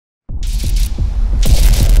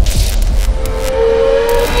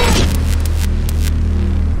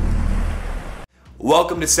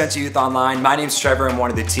Welcome to Central Youth Online. My name is Trevor. I'm one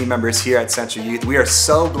of the team members here at Central Youth. We are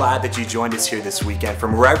so glad that you joined us here this weekend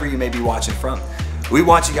from wherever you may be watching from. We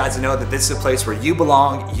want you guys to know that this is a place where you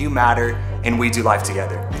belong, you matter, and we do life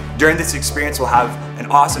together. During this experience, we'll have an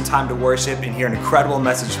awesome time to worship and hear an incredible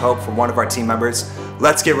message of hope from one of our team members.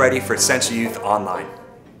 Let's get ready for Central Youth Online.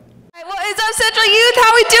 What is up, Central Youth?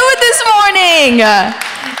 How we doing this morning?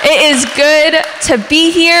 It is good to be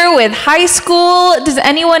here with high school. Does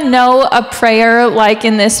anyone know a prayer like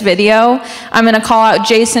in this video? I'm going to call out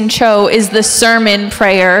Jason Cho is the sermon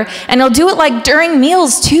prayer. And he'll do it like during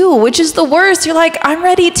meals too, which is the worst. You're like, I'm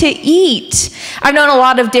ready to eat. I've known a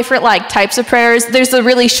lot of different types of prayers. There's the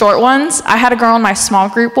really short ones. I had a girl in my small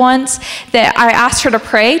group once that I asked her to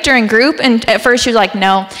pray during group. And at first she was like,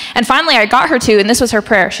 no. And finally I got her to, and this was her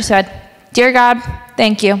prayer. She said, "Dear God,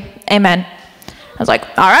 thank you. Amen." I was like,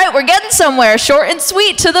 all right, we're getting somewhere, short and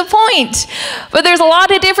sweet, to the point. But there's a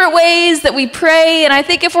lot of different ways that we pray, and I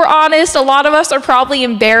think if we're honest, a lot of us are probably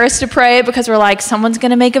embarrassed to pray because we're like, someone's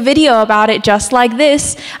going to make a video about it just like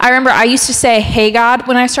this. I remember I used to say, "Hey God,"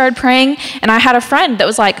 when I started praying, and I had a friend that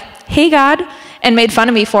was like, "Hey God," and made fun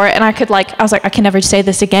of me for it, and I was like, I can never say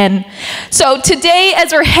this again. So today,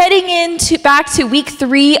 as we're heading back to week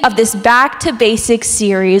 3 of this Back to Basics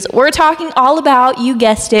series, we're talking all about, you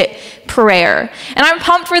guessed it, prayer. And I'm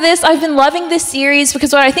pumped for this. I've been loving this series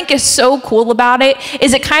because what I think is so cool about it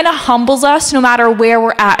is it kind of humbles us no matter where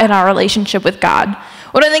we're at in our relationship with God.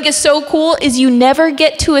 What I think is so cool is you never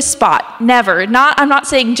get to a spot, never. I'm not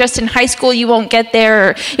saying just in high school you won't get there,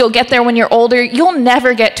 or you'll get there when you're older. You'll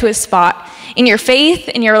never get to a spot in your faith,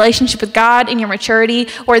 in your relationship with God, in your maturity,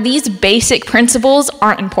 where these basic principles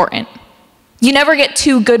aren't important. You never get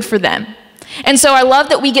too good for them. And so I love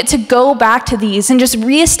that we get to go back to these and just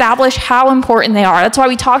reestablish how important they are. That's why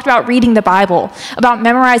we talked about reading the Bible, about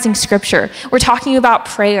memorizing scripture. We're talking about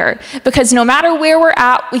prayer, because no matter where we're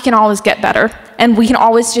at, we can always get better, and we can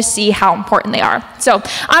always just see how important they are. So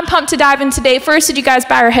I'm pumped to dive in today. First, would you guys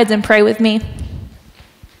bow your heads and pray with me?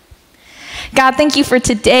 God, thank you for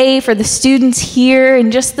today, for the students here,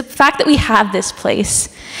 and just the fact that we have this place.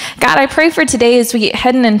 God, I pray for today as we get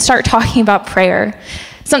heading and start talking about prayer,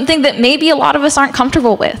 something that maybe a lot of us aren't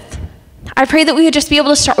comfortable with. I pray that we would just be able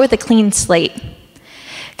to start with a clean slate.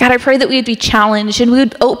 God, I pray that we would be challenged, and we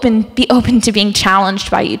would be open to being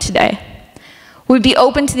challenged by you today. We'd be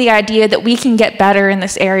open to the idea that we can get better in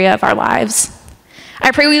this area of our lives.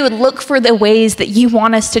 I pray we would look for the ways that you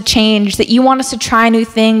want us to change, that you want us to try new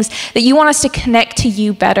things, that you want us to connect to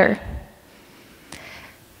you better.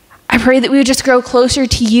 I pray that we would just grow closer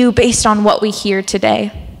to you based on what we hear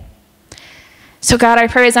today. So God, I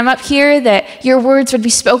pray as I'm up here that your words would be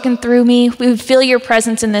spoken through me, we would feel your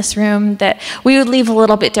presence in this room, that we would leave a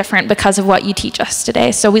little bit different because of what you teach us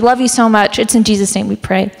today. So we love you so much. It's in Jesus' name we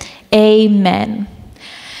pray. Amen.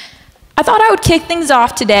 I thought I would kick things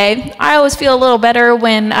off today. I always feel a little better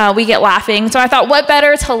when we get laughing. So I thought, what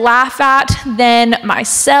better to laugh at than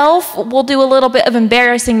myself? We'll do a little bit of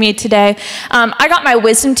embarrassing me today. I got my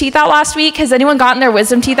wisdom teeth out last week. Has anyone gotten their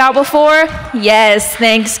wisdom teeth out before? Yes,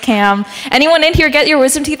 thanks, Cam. Anyone in here get your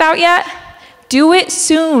wisdom teeth out yet? Do it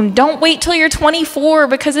soon. Don't wait till you're 24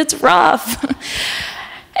 because it's rough.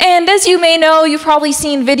 And as you may know, you've probably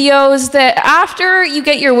seen videos that after you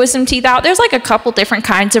get your wisdom teeth out, there's like a couple different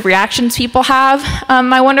kinds of reactions people have.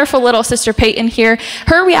 My wonderful little sister Peyton here,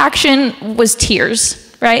 her reaction was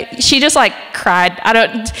tears, right? She just cried.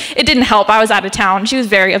 It didn't help. I was out of town. She was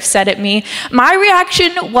very upset at me. My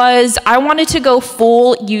reaction was I wanted to go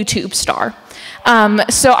full YouTube star.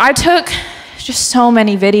 So I took just so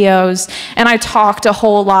many videos, and I talked a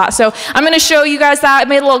whole lot. So I'm going to show you guys that. I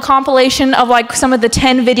made a little compilation of some of the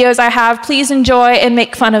 10 videos I have. Please enjoy and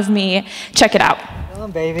make fun of me. Check it out. Come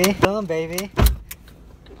on, baby. Come on, baby.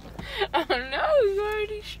 Oh no, you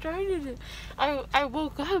already started it. I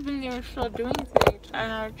woke up and you were still doing things,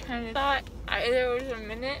 and I was trying to there was a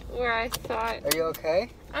minute where I thought, are you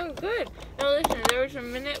okay? I'm good. No, listen, there was a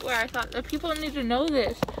minute where I thought the people need to know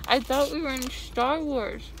this. I thought we were in Star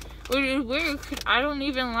Wars. Which is weird because I don't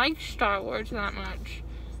even like Star Wars that much.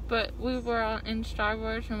 But we were in Star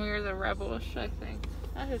Wars and we were the rebels, I think.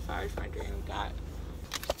 That's as far as my dream got.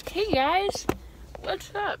 Hey guys,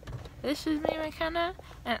 what's up? This is me, Makenna,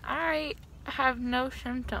 and I have no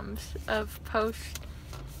symptoms of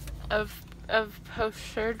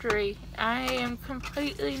post-surgery. I am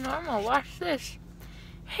completely normal. Watch this.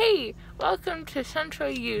 Hey, welcome to Central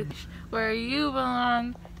Youth, where you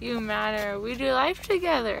belong, you matter, we do life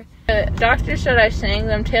together. The doctor said I sang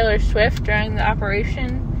them Taylor Swift during the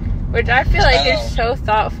operation, which I feel like is so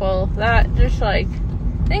thoughtful. That just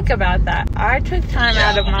think about that. I took time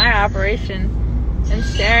out of my operation and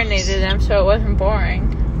serenaded them so it wasn't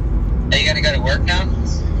boring. Are you gonna go to work now?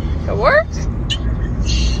 To work?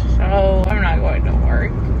 Oh, I'm not going to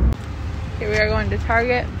work. Okay, we are going to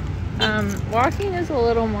Target. Walking is a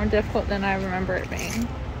little more difficult than I remember it being.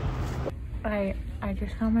 I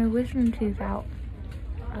just got my wisdom teeth out.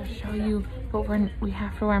 I'll show you, but we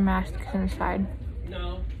have to wear masks inside.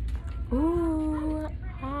 No. Ooh,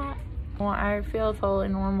 hot. Well, I feel totally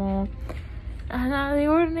normal. Not out of the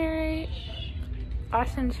ordinary.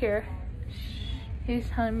 Austin's here. He's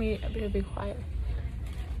telling me to be quiet.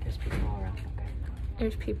 There's people around. Okay.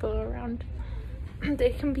 There's people around.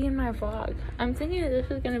 They can be in my vlog. I'm thinking that this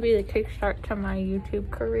is going to be the kickstart to my YouTube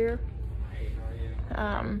career.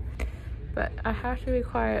 But I have to be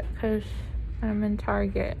quiet because I'm in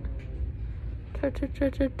Target.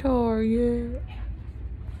 Target.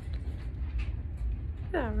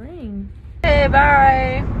 That ring. Hey,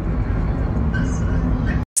 bye.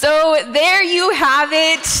 So there you have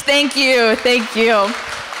it. Thank you. Thank you.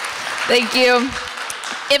 Thank you.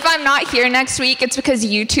 If I'm not here next week, it's because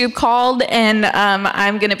YouTube called and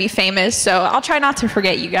I'm going to be famous. So I'll try not to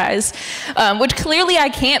forget you guys, which clearly I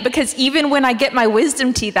can't, because even when I get my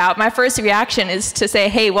wisdom teeth out, my first reaction is to say,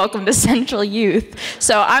 hey, welcome to Central Youth.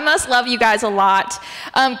 So I must love you guys a lot.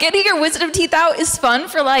 Getting your wisdom teeth out is fun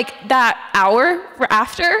for like that hour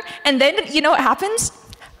after. And then you know what happens?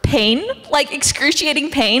 Pain, like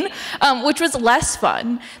excruciating pain, which was less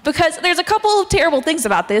fun, because there's a couple of terrible things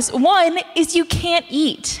about this. One is you can't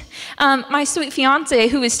eat. My sweet fiance,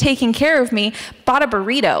 who is taking care of me, bought a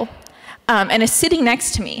burrito and is sitting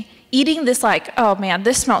next to me eating this, like, oh man,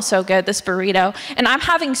 this smells so good, this burrito. And I'm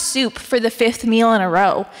having soup for the 5th meal in a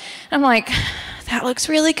row. I'm like, that looks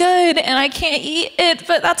really good and I can't eat it,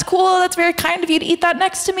 but that's cool. That's very kind of you to eat that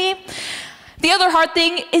next to me. The other hard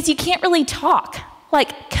thing is you can't really talk.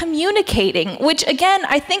 Like communicating, which again,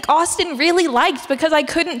 I think Austin really liked because I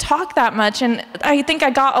couldn't talk that much, and I think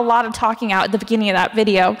I got a lot of talking out at the beginning of that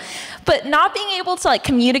video. But not being able to like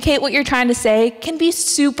communicate what you're trying to say can be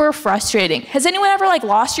super frustrating. Has anyone ever like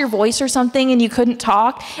lost your voice or something and you couldn't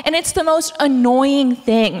talk? And it's the most annoying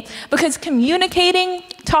thing, because communicating,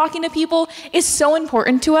 talking to people is so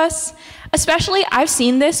important to us. Especially, I've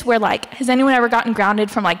seen this where like, has anyone ever gotten grounded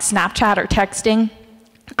from like Snapchat or texting?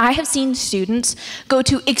 I have seen students go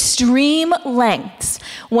to extreme lengths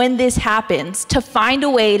when this happens to find a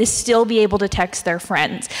way to still be able to text their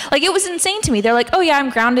friends. Like, it was insane to me. They're like, oh yeah, I'm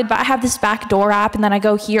grounded, but I have this backdoor app, and then I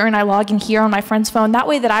go here and I log in here on my friend's phone. That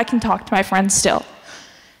way that I can talk to my friends still.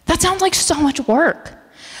 That sounds like so much work.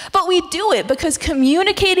 But we do it because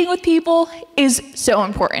communicating with people is so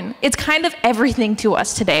important. It's kind of everything to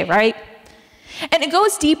us today, right? And it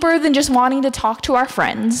goes deeper than just wanting to talk to our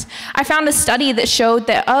friends. I found a study that showed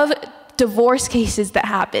that of divorce cases that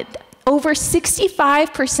happened, over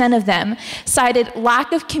 65% of them cited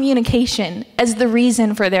lack of communication as the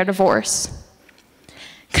reason for their divorce.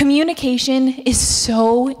 Communication is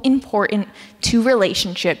so important to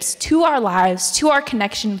relationships, to our lives, to our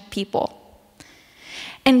connection with people.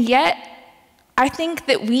 And yet, I think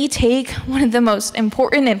that we take one of the most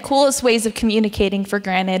important and coolest ways of communicating for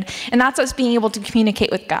granted, and that's us being able to communicate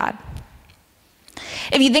with God.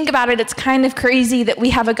 If you think about it, it's kind of crazy that we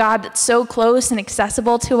have a God that's so close and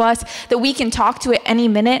accessible to us that we can talk to at any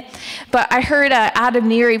minute. But I heard Adam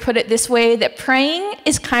Neary put it this way, that praying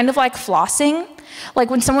is kind of like flossing.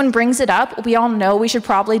 Like when someone brings it up, we all know we should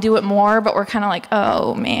probably do it more, but we're kind of like,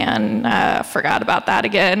 oh man, forgot about that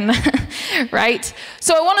again, right?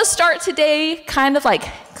 So I want to start today kind of like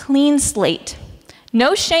clean slate.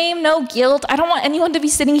 No shame, no guilt. I don't want anyone to be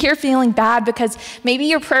sitting here feeling bad because maybe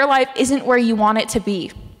your prayer life isn't where you want it to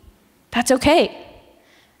be. That's okay.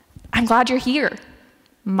 I'm glad you're here.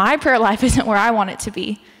 My prayer life isn't where I want it to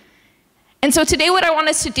be. And so today what I want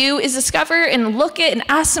us to do is discover and look at and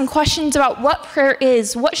ask some questions about what prayer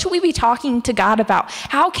is. What should we be talking to God about?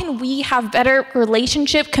 How can we have better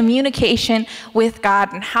relationship, communication with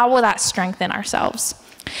God, and how will that strengthen ourselves?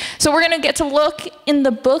 So we're going to get to look in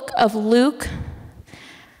the book of Luke,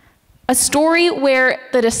 a story where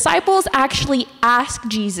the disciples actually ask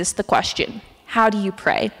Jesus the question, how do you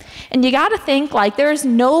pray? And you got to think like there's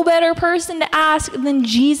no better person to ask than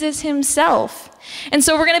Jesus himself. And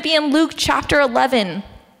so we're going to be in Luke chapter 11.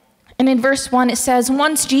 And in verse 1, it says,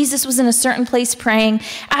 once Jesus was in a certain place praying.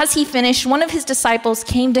 As he finished, one of his disciples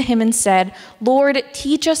came to him and said, Lord,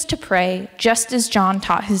 teach us to pray, just as John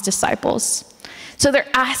taught his disciples. So they're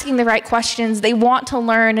asking the right questions. They want to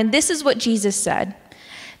learn. And this is what Jesus said.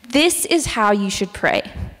 This is how you should pray.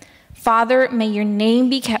 Father, may your name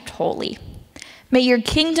be kept holy. May your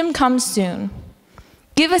kingdom come soon.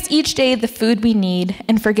 Give us each day the food we need,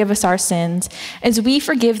 and forgive us our sins, as we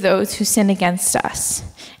forgive those who sin against us.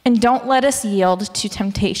 And don't let us yield to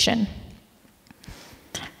temptation.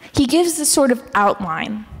 He gives this sort of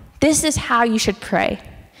outline. This is how you should pray.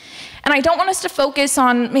 And I don't want us to focus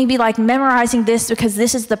on maybe like memorizing this because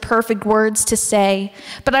this is the perfect words to say,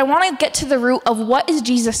 but I want to get to the root of what is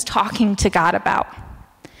Jesus talking to God about.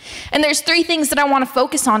 And there's 3 things that I want to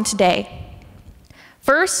focus on today.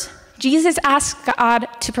 First, Jesus asks God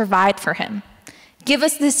to provide for him. Give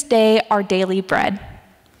us this day our daily bread.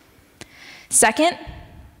 Second,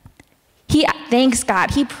 he thanks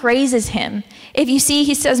God. He praises him. If you see,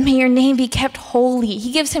 he says, may your name be kept holy.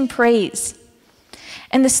 He gives him praise.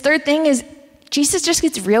 And this third thing is Jesus just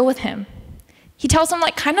gets real with him. He tells him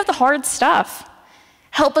like kind of the hard stuff.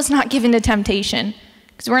 Help us not give in to temptation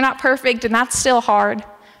because we're not perfect and that's still hard.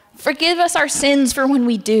 Forgive us our sins for when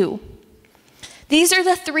we do. These are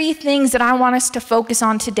the 3 things that I want us to focus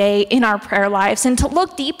on today in our prayer lives. And to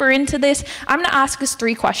look deeper into this, I'm going to ask us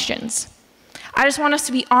 3 questions. I just want us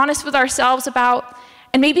to be honest with ourselves about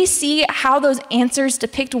and maybe see how those answers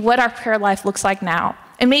depict what our prayer life looks like now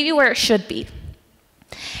and maybe where it should be.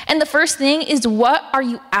 And the first thing is, what are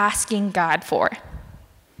you asking God for?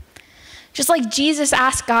 Just like Jesus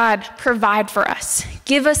asked God, provide for us.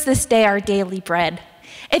 Give us this day our daily bread.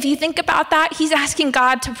 If you think about that, he's asking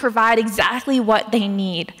God to provide exactly what they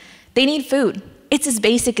need. They need food. It's as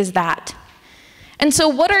basic as that. And so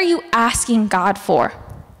what are you asking God for?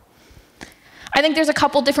 I think there's a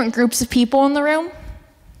couple different groups of people in the room.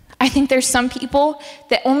 I think there's some people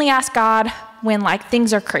that only ask God when like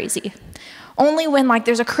things are crazy. Only when like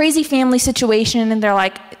there's a crazy family situation and they're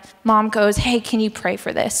like, mom goes, hey, can you pray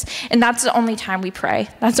for this? And that's the only time we pray.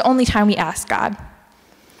 That's the only time we ask God.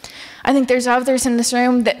 I think there's others in this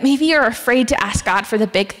room that maybe you're afraid to ask God for the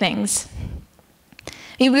big things.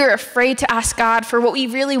 Maybe we're afraid to ask God for what we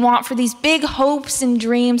really want, for these big hopes and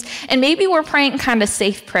dreams, and maybe we're praying kind of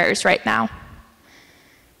safe prayers right now.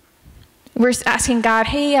 We're asking God,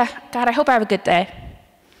 hey, God, I hope I have a good day.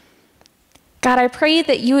 God, I pray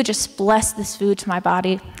that you would just bless this food to my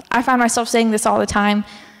body. I find myself saying this all the time.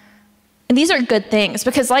 And these are good things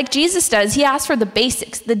because like Jesus does, he asks for the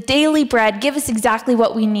basics, the daily bread, give us exactly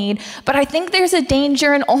what we need. But I think there's a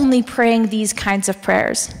danger in only praying these kinds of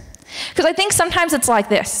prayers. Because I think sometimes it's like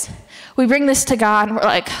this. We bring this to God and we're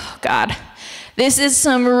like, oh, God, this is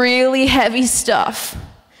some really heavy stuff.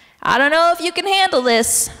 I don't know if you can handle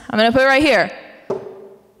this. I'm going to put it right here.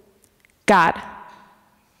 God,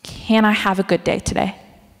 can I have a good day today?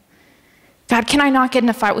 God, can I not get in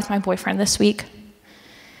a fight with my boyfriend this week?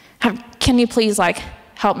 Can you please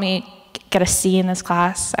help me get a C in this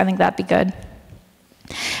class? I think that'd be good.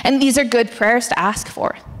 And these are good prayers to ask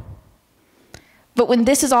for. But when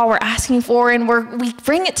this is all we're asking for and we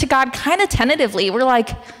bring it to God kind of tentatively, we're like,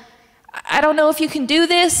 I don't know if you can do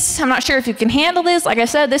this. I'm not sure if you can handle this. Like I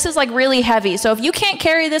said, this is really heavy. So if you can't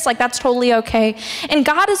carry this, that's totally okay. And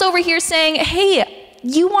God is over here saying, hey,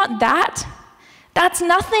 you want that? That's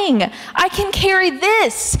nothing. I can carry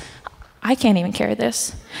this. I can't even carry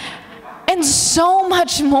this. And so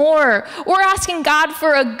much more. We're asking God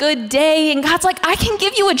for a good day, and God's like, I can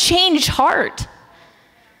give you a changed heart.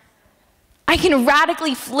 I can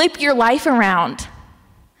radically flip your life around.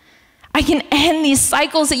 I can end these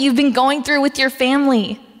cycles that you've been going through with your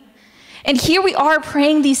family. And here we are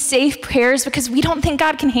praying these safe prayers because we don't think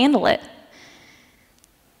God can handle it.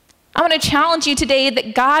 I want to challenge you today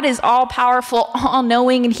that God is all-powerful,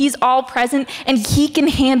 all-knowing, and he's all-present, and he can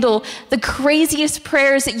handle the craziest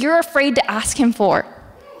prayers that you're afraid to ask him for.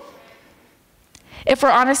 If we're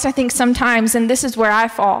honest, I think sometimes, and this is where I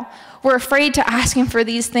fall, we're afraid to ask him for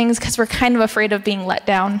these things because we're kind of afraid of being let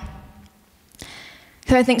down.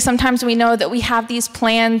 Because I think sometimes we know that we have these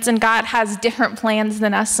plans, and God has different plans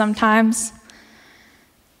than us sometimes.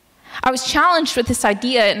 I was challenged with this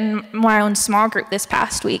idea in my own small group this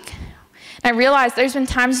past week. And I realized there's been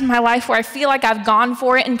times in my life where I feel like I've gone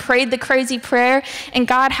for it and prayed the crazy prayer, and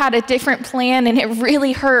God had a different plan, and it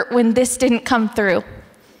really hurt when this didn't come through.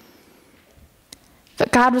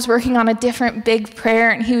 But God was working on a different big prayer,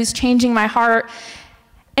 and he was changing my heart.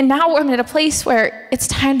 And now I'm at a place where it's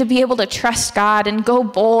time to be able to trust God and go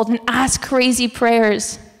bold and ask crazy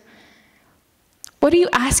prayers. What are you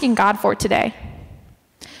asking God for today?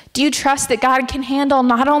 Do you trust that God can handle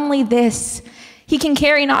not only this, he can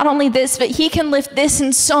carry not only this, but he can lift this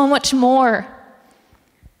and so much more?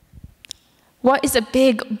 What is a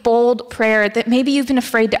big, bold prayer that maybe you've been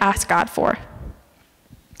afraid to ask God for?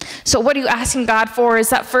 So what are you asking God for is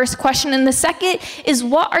that first question. And the second is,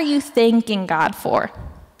 what are you thanking God for?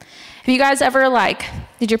 Have you guys ever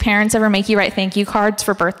Did your parents ever make you write thank you cards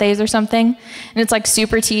for birthdays or something? And it's like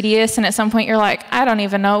super tedious, and at some point you're like, I don't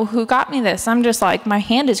even know who got me this. I'm just like, my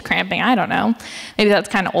hand is cramping, I don't know. Maybe that's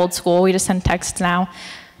kind of old school, we just send texts now.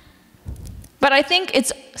 But I think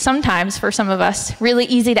it's sometimes, for some of us, really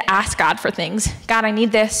easy to ask God for things. God, I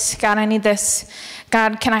need this. God, I need this.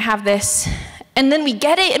 God, can I have this? And then we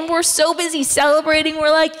get it, and we're so busy celebrating.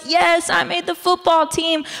 We're like, yes, I made the football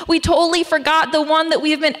team. We totally forgot the one that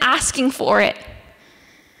we've been asking for it.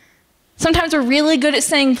 Sometimes we're really good at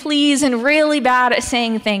saying please and really bad at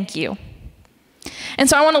saying thank you. And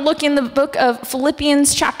so I want to look in the book of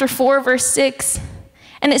Philippians chapter 4, verse 6.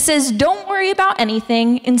 And it says, don't worry about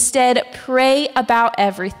anything. Instead, pray about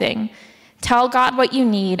everything. Tell God what you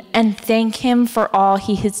need and thank him for all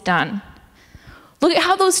he has done. Look at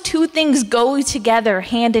how those two things go together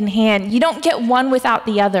hand in hand. You don't get one without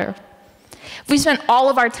the other. If we spend all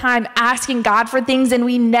of our time asking God for things and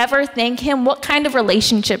we never thank him, what kind of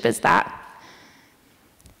relationship is that?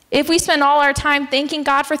 If we spend all our time thanking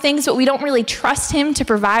God for things, but we don't really trust him to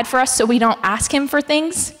provide for us, so we don't ask him for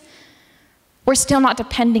things, we're still not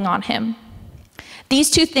depending on him. These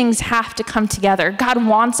two things have to come together. God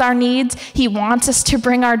wants our needs. He wants us to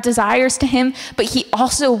bring our desires to him, but he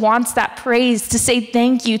also wants that praise, to say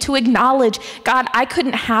thank you, to acknowledge, God, I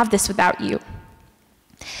couldn't have this without you.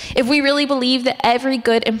 If we really believe that every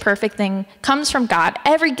good and perfect thing comes from God,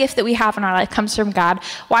 every gift that we have in our life comes from God,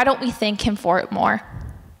 why don't we thank him for it more?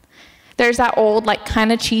 There's that old, like,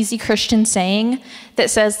 kind of cheesy Christian saying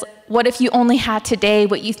that says, what if you only had today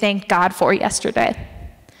what you thanked God for yesterday?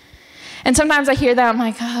 And sometimes I hear that, I'm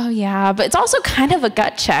like, oh yeah, but it's also kind of a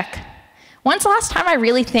gut check. When's the last time I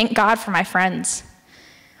really thanked God for my friends?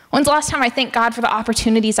 When's the last time I thanked God for the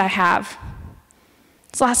opportunities I have?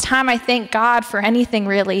 It's the last time I thanked God for anything,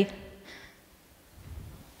 really.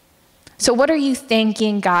 So what are you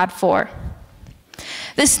thanking God for?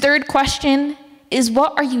 This third question is,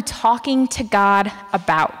 what are you talking to God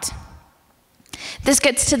about? This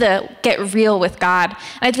gets to the get real with God.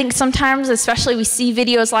 And I think sometimes, especially, we see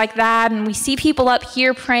videos like that and we see people up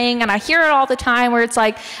here praying, and I hear it all the time where it's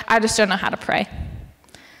like, I just don't know how to pray.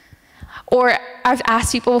 Or I've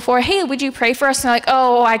asked people before, hey, would you pray for us? And they're like,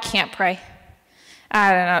 oh, I can't pray.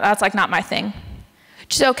 I don't know, that's like not my thing.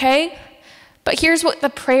 Which is okay, but here's what the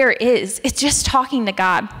prayer is. It's just talking to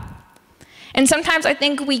God. And sometimes I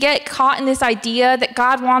think we get caught in this idea that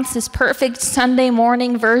God wants this perfect Sunday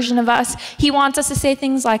morning version of us. He wants us to say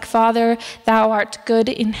things like, Father, thou art good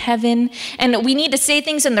in heaven. And we need to say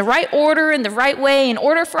things in the right order, in the right way, in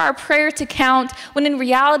order for our prayer to count, when in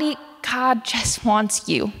reality, God just wants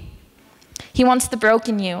you. He wants the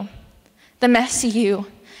broken you, the messy you,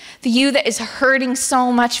 the you that is hurting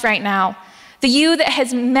so much right now, the you that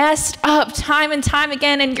has messed up time and time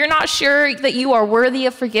again, and you're not sure that you are worthy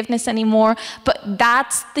of forgiveness anymore, but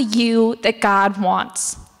that's the you that God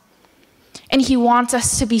wants. And he wants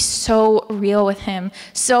us to be so real with him,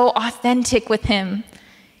 so authentic with him.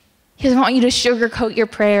 He doesn't want you to sugarcoat your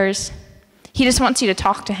prayers. He just wants you to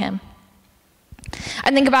talk to him.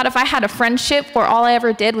 I think about if I had a friendship where all I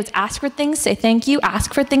ever did was ask for things, say thank you,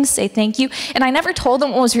 ask for things, say thank you, and I never told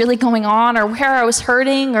them what was really going on or where I was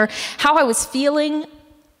hurting or how I was feeling,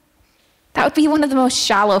 that would be one of the most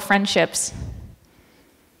shallow friendships.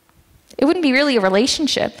 It wouldn't be really a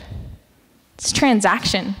relationship. It's a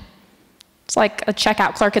transaction. It's like a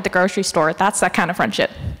checkout clerk at the grocery store. That's that kind of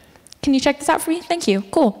friendship. Can you check this out for me? Thank you.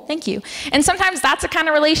 Cool. Thank you. And sometimes that's the kind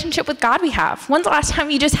of relationship with God we have. When's the last time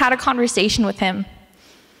you just had a conversation with him?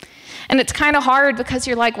 And it's kind of hard because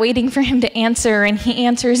you're like waiting for him to answer, and he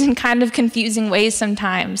answers in kind of confusing ways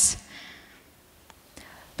sometimes.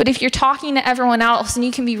 But if you're talking to everyone else and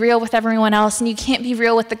you can be real with everyone else and you can't be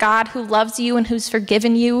real with the God who loves you and who's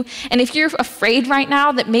forgiven you, and if you're afraid right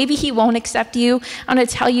now that maybe he won't accept you, I'm going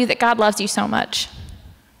to tell you that God loves you so much.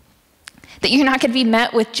 That you're not going to be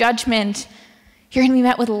met with judgment. You're going to be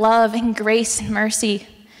met with love and grace and mercy.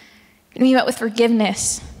 You're going to be met with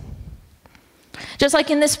forgiveness. Just like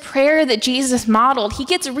in this prayer that Jesus modeled, he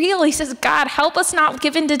gets real. He says, God, help us not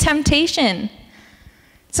give in to temptation.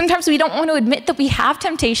 Sometimes we don't want to admit that we have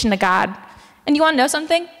temptation to God. And you want to know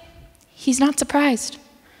something? He's not surprised.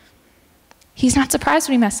 He's not surprised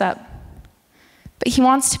when we mess up. But he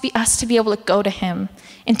wants us to be able to go to him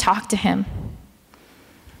and talk to him.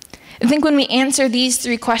 I think when we answer these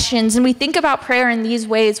three questions and we think about prayer in these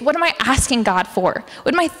ways, what am I asking God for?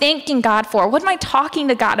 What am I thanking God for? What am I talking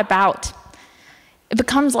to God about? It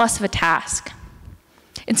becomes less of a task.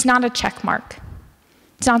 It's not a check mark.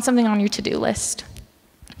 It's not something on your to-do list.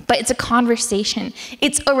 But it's a conversation.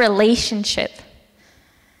 It's a relationship.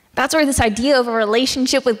 That's where this idea of a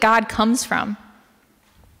relationship with God comes from.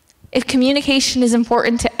 If communication is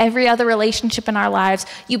important to every other relationship in our lives,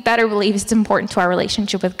 you better believe it's important to our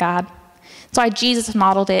relationship with God. It's why Jesus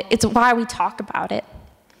modeled it. It's why we talk about it.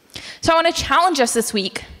 So I want to challenge us this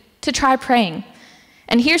week to try praying.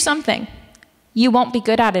 And here's something. You won't be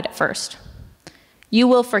good at it at first. You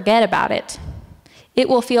will forget about it. It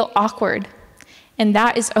will feel awkward. And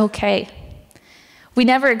that is okay. We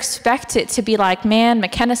never expect it to be like, man,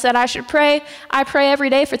 Makenna said I should pray. I pray every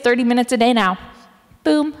day for 30 minutes a day now.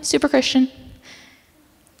 Boom, super Christian.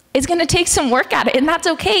 It's going to take some work at it, and that's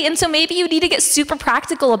okay. And so maybe you need to get super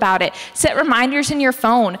practical about it. Set reminders in your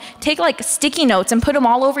phone. Take like sticky notes and put them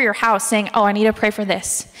all over your house saying, oh, I need to pray for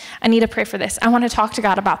this. I need to pray for this. I want to talk to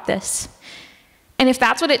God about this. And if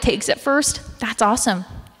that's what it takes at first, that's awesome.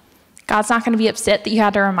 God's not going to be upset that you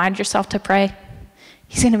had to remind yourself to pray.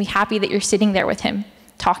 He's going to be happy that you're sitting there with him,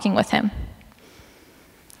 talking with him.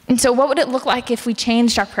 And so what would it look like if we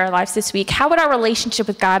changed our prayer lives this week? How would our relationship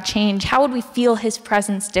with God change? How would we feel his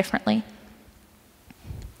presence differently?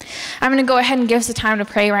 I'm going to go ahead and give us a time to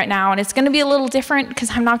pray right now, and it's going to be a little different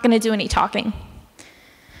because I'm not going to do any talking.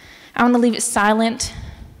 I want to leave it silent,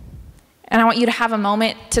 and I want you to have a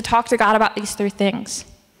moment to talk to God about these 3 things.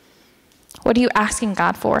 What are you asking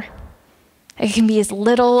God for? It can be as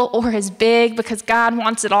little or as big because God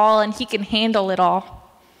wants it all and he can handle it all.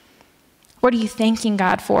 What are you thanking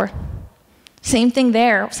God for? Same thing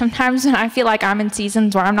there. Sometimes when I feel like I'm in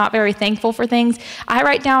seasons where I'm not very thankful for things, I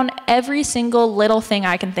write down every single little thing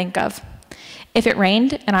I can think of. If it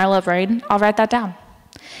rained, and I love rain, I'll write that down.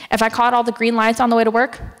 If I caught all the green lights on the way to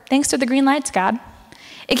work, thanks for the green lights, God.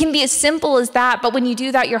 It can be as simple as that, but when you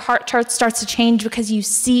do that, your heart starts to change because you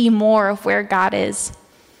see more of where God is.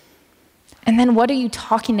 And then what are you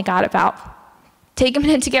talking to God about? Take a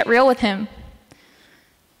minute to get real with him.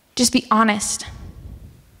 Just be honest.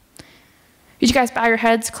 Would you guys bow your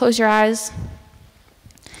heads, close your eyes?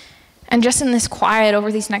 And just in this quiet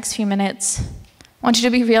over these next few minutes, I want you to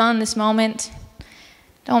be real in this moment.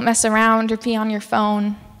 Don't mess around or be on your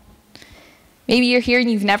phone. Maybe you're here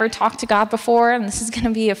and you've never talked to God before, and this is going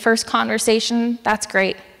to be a first conversation. That's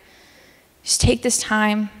great. Just take this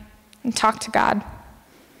time and talk to God.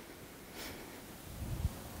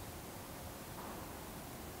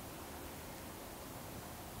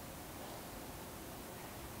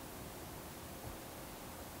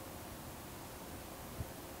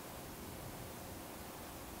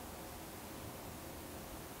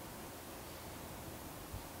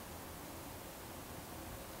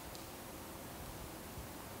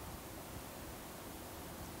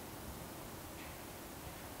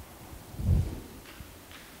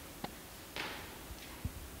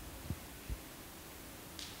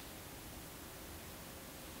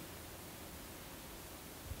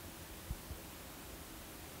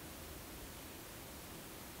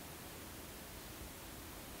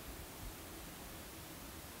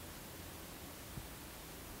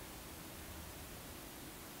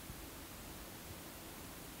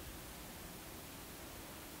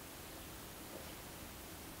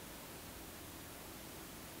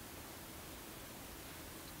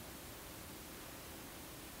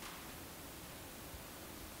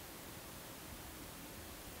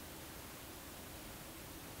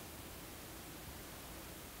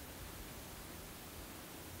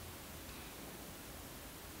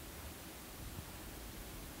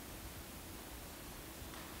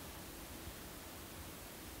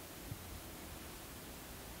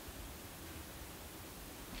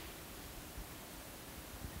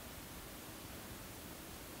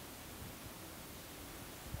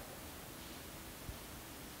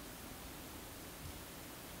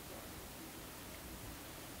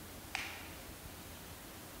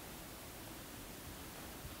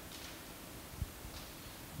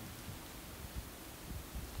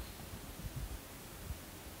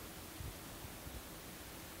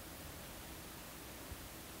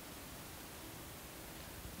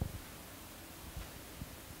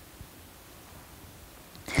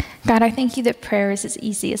 God, I thank you that prayer is as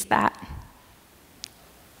easy as that.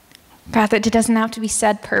 God, that it doesn't have to be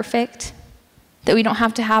said perfect, that we don't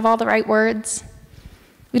have to have all the right words.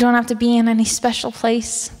 We don't have to be in any special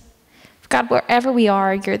place. God, wherever we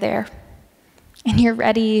are, you're there. And you're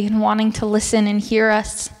ready and wanting to listen and hear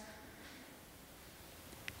us.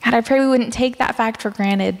 God, I pray we wouldn't take that fact for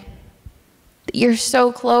granted. That you're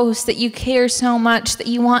so close, that you care so much, that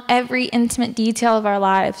you want every intimate detail of our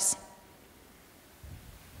lives.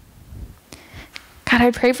 God,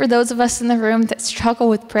 I pray for those of us in the room that struggle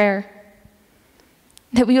with prayer,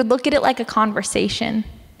 that we would look at it like a conversation,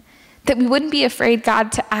 that we wouldn't be afraid, God,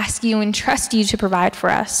 to ask you and trust you to provide for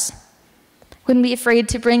us. Wouldn't be afraid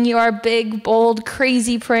to bring you our big, bold,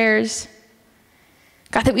 crazy prayers.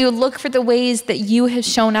 God, that we would look for the ways that you have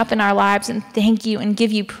shown up in our lives and thank you and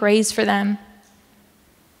give you praise for them.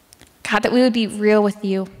 God, that we would be real with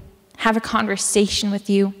you, have a conversation with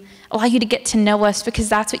you, allow you to get to know us because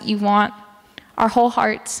that's what you want. Our whole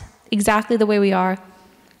hearts, exactly the way we are,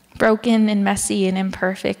 broken and messy and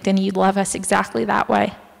imperfect, and you love us exactly that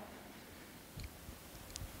way.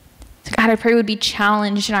 So God, I pray we would be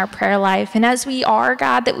challenged in our prayer life. And as we are,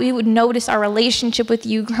 God, that we would notice our relationship with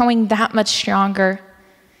you growing that much stronger.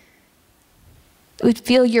 We'd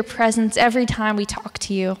feel your presence every time we talk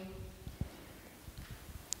to you.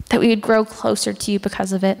 That we would grow closer to you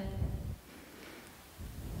because of it.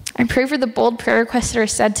 I pray for the bold prayer requests that are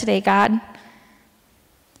said today, God.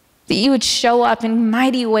 That you would show up in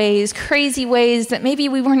mighty ways, crazy ways that maybe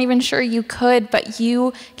we weren't even sure you could, but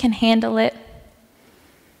you can handle it.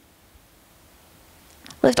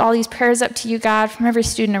 Lift all these prayers up to you, God, from every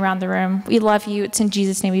student around the room. We love you. It's in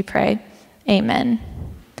Jesus' name we pray. Amen.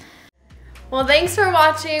 Well, thanks for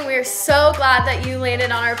watching. We are so glad that you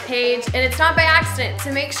landed on our page, and it's not by accident.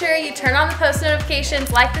 So make sure you turn on the post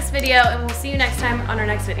notifications, like this video, and we'll see you next time on our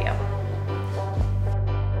next video.